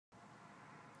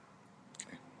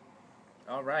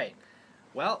All right.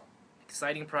 Well,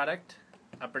 exciting product.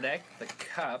 Upper Deck, the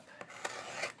cup.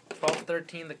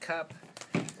 12.13 the cup.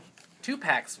 2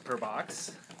 packs per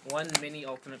box. 1 mini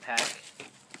ultimate pack.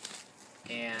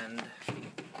 And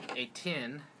a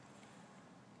tin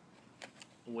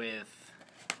with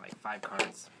like 5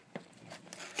 cards.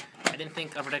 I didn't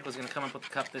think Upper Deck was going to come up with the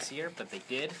cup this year, but they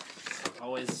did.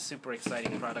 Always super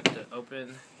exciting product to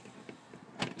open.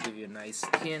 Give you a nice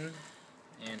tin.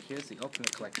 And here's the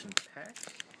Ultimate Collection pack.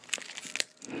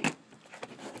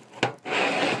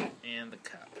 And the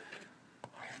cup.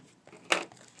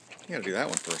 You gotta do that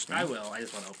one first, man. I will. I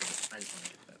just want to open it. I just want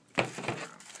to get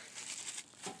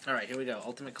that. Alright, here we go.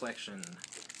 Ultimate Collection.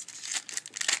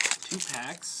 2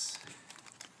 packs.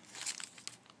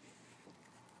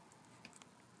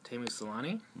 Teemu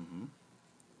Selanne.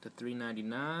 To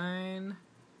 $3.99.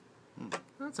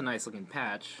 That's a nice looking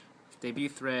patch. Debut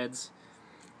threads.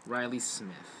 Riley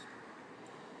Smith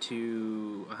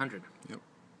to 100. Yep.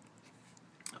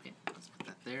 Okay, let's put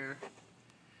that there.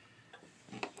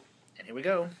 And here we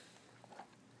go.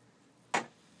 It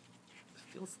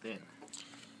feels thin.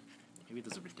 Maybe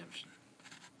there's a redemption.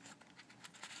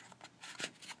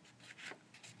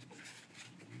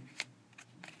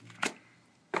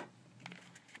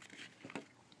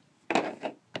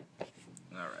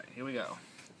 Alright, here we go.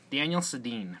 Daniel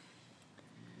Sedin.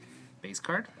 Base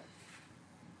card.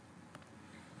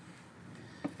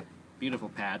 Beautiful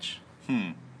patch.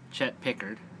 Chet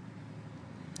Pickard.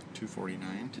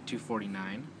 $2.49 to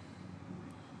 $2.49.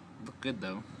 Look good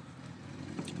though.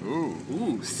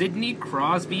 Ooh, Sidney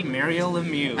Crosby, Mario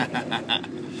Lemieux.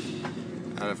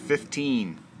 out of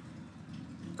 15.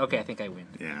 Okay, I think I win.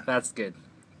 Yeah, that's good.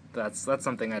 That's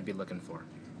something I'd be looking for.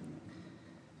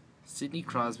 Sidney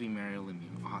Crosby, Mario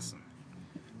Lemieux, awesome.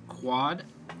 Quad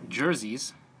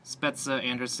jerseys: Spezza,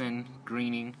 Anderson,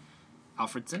 Greening,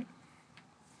 Alfredson.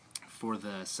 For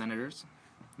the Senators,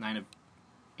 8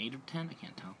 of 10. I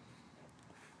can't tell.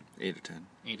 8 of 10.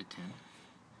 8 of 10.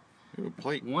 Ooh,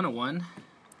 plate. 101.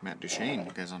 Matt Duchene,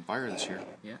 you guys on fire this year.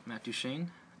 Yeah, Matt Duchene.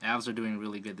 Avs are doing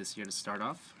really good this year to start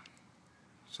off.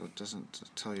 So it doesn't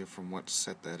tell you from what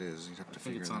set that is. You have to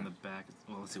figure it out. I think it's on the back.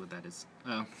 Well, let's see what that is.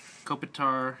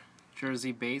 Kopitar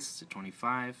jersey base at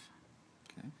 25.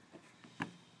 Okay.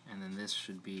 And then this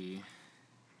should be.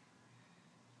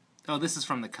 Oh, this is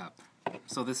from the cup.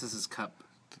 So this is his cup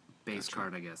base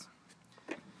card, I guess.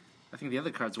 I think the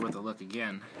other card's worth a look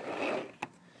again.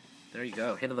 There you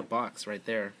go. Hit of the box right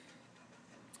there.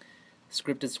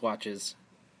 Scripted swatches.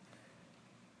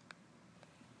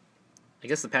 I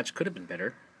guess the patch could have been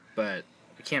better, but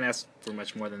I can't ask for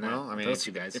much more than that. Well, I mean, those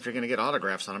two guys. If you're going to get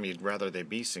autographs on them, you'd rather they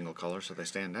be single color so they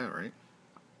stand out, right?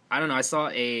 I don't know. I saw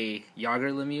a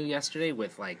Yager Lemieux yesterday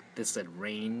with like this said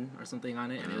rain or something on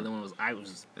it, and the other one was I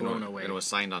was blown away. And it was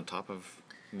signed on top of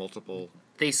multiple.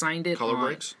 They signed it. Color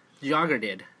breaks. Yager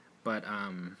did, but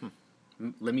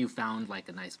Lemieux found like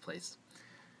a nice place.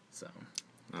 So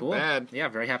Not cool. bad. Yeah,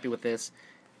 very happy with this.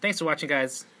 Thanks for watching,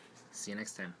 guys. See you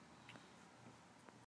next time.